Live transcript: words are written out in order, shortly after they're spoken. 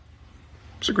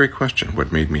It's a great question.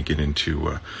 What made me get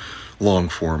into long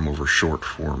form over short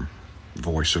form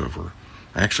voiceover?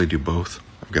 I actually do both.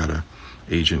 I've got a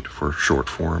agent for short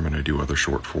form, and I do other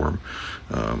short form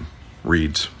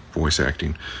reads, voice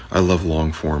acting. I love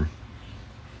long form.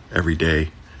 Every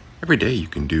day you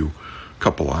can do a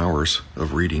couple hours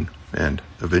of reading, and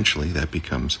eventually that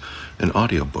becomes an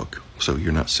audiobook. So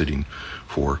you're not sitting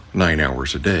for 9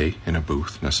 hours a day in a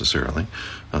booth necessarily.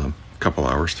 A couple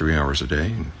hours, 3 hours a day,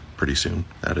 and pretty soon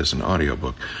that is an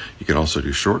audiobook. You can also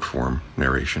do short form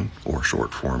narration or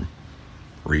short form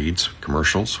reads,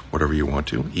 commercials, whatever you want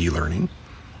to, e-learning.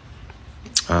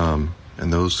 And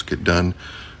those get done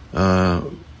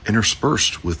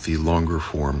interspersed with the longer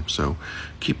form. So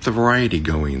keep the variety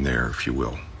going there, if you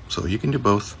will. So you can do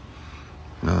both.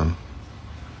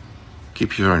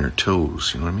 Keep you on your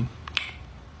toes, you know what I mean?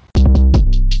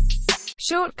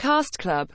 Shortcast Club.